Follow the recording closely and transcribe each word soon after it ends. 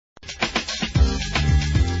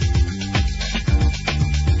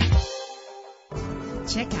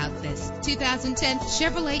Check out this 2010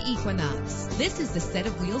 Chevrolet Equinox. This is the set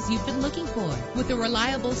of wheels you've been looking for, with a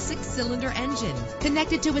reliable 6-cylinder engine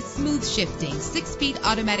connected to a smooth shifting 6-speed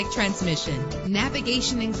automatic transmission.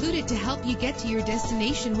 Navigation included to help you get to your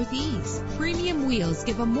destination with ease. Premium wheels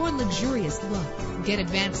give a more luxurious look. Get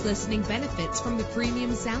advanced listening benefits from the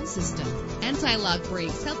premium sound system. Anti-lock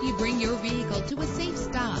brakes help you bring your vehicle to a safe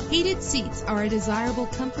stop. Heated seats are a desirable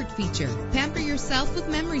comfort feature. Pamper yourself with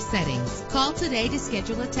memory settings. Call today to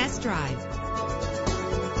schedule a test drive.